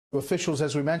Officials,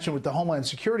 as we mentioned, with the Homeland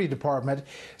Security Department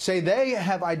say they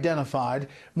have identified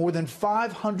more than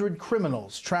 500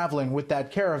 criminals traveling with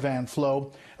that caravan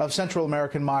flow of Central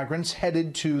American migrants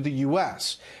headed to the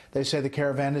U.S. They say the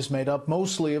caravan is made up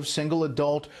mostly of single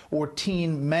adult or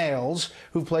teen males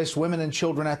who placed women and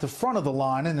children at the front of the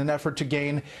line in an effort to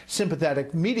gain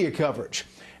sympathetic media coverage.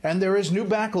 And there is new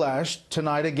backlash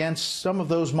tonight against some of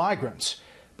those migrants.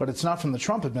 But it's not from the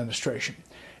Trump administration.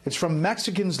 It's from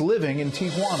Mexicans living in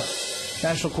Tijuana.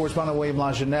 National correspondent William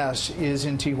Lajeunesse is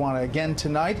in Tijuana again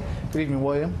tonight. Good evening,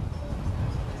 William.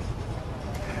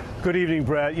 Good evening,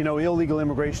 Brett. You know, illegal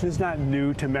immigration is not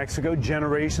new to Mexico.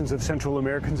 Generations of Central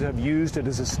Americans have used it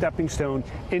as a stepping stone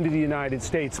into the United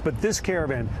States. But this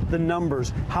caravan, the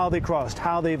numbers, how they crossed,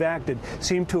 how they've acted,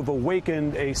 seem to have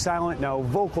awakened a silent, now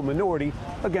vocal minority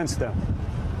against them.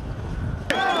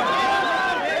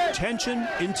 Tension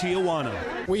in Tijuana.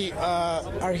 We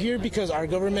are here because our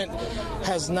government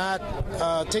has not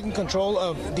taken control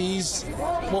of these,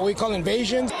 what we call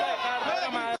invasions.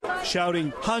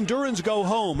 Shouting, "Hondurans go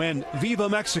home" and "Viva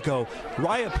Mexico,"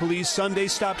 riot police Sunday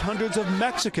stopped hundreds of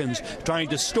Mexicans trying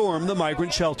to storm the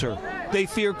migrant shelter. They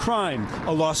fear crime,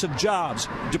 a loss of jobs,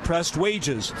 depressed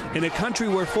wages, in a country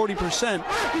where 40%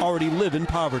 already live in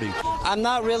poverty. I'm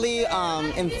not really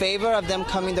in favor of them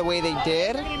coming the way they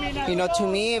did. You know, to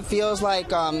me, it feels like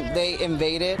they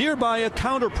invaded. Nearby, a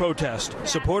counter-protest.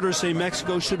 Supporters say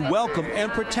Mexico should welcome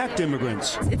and protect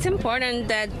immigrants. It's important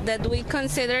that we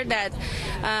consider that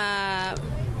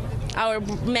our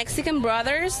Mexican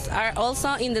brothers are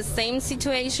also in the same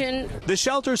situation. The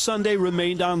shelter Sunday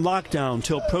remained on lockdown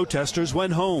till protesters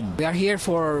went home. We are here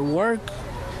for work,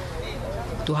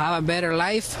 to have a better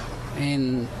life,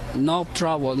 and no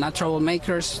trouble, not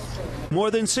troublemakers. More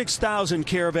than 6,000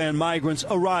 caravan migrants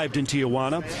arrived in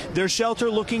Tijuana, their shelter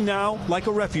looking now like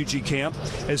a refugee camp,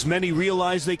 as many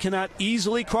realize they cannot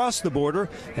easily cross the border,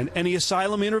 and any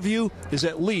asylum interview is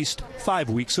at least 5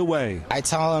 weeks away. I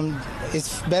tell them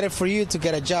it's better for you to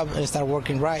get a job and start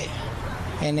working right,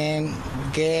 and then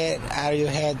get out of your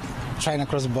head trying to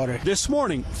cross the border. This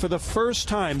morning, for the first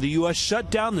time, the U.S. shut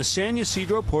down the San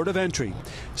Ysidro port of entry.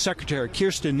 Secretary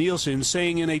Kirstjen Nielsen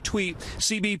saying in a tweet,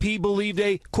 CBP believed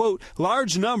a, quote,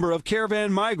 large number of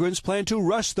caravan migrants plan to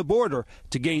rush the border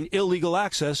to gain illegal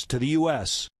access to the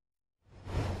U.S.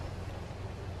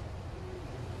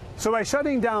 So by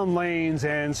shutting down lanes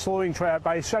and slowing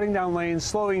traffic,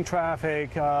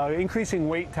 increasing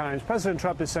wait times, President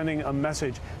Trump is sending a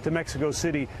message to Mexico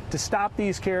City to stop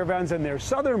these caravans and their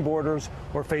southern borders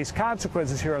or face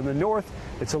consequences here on the north.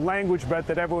 It's a language, Brett,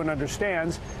 that everyone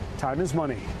understands. Time is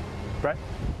money. Brett?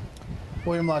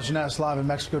 William Lajeunesse live in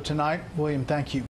Mexico tonight. William, thank you.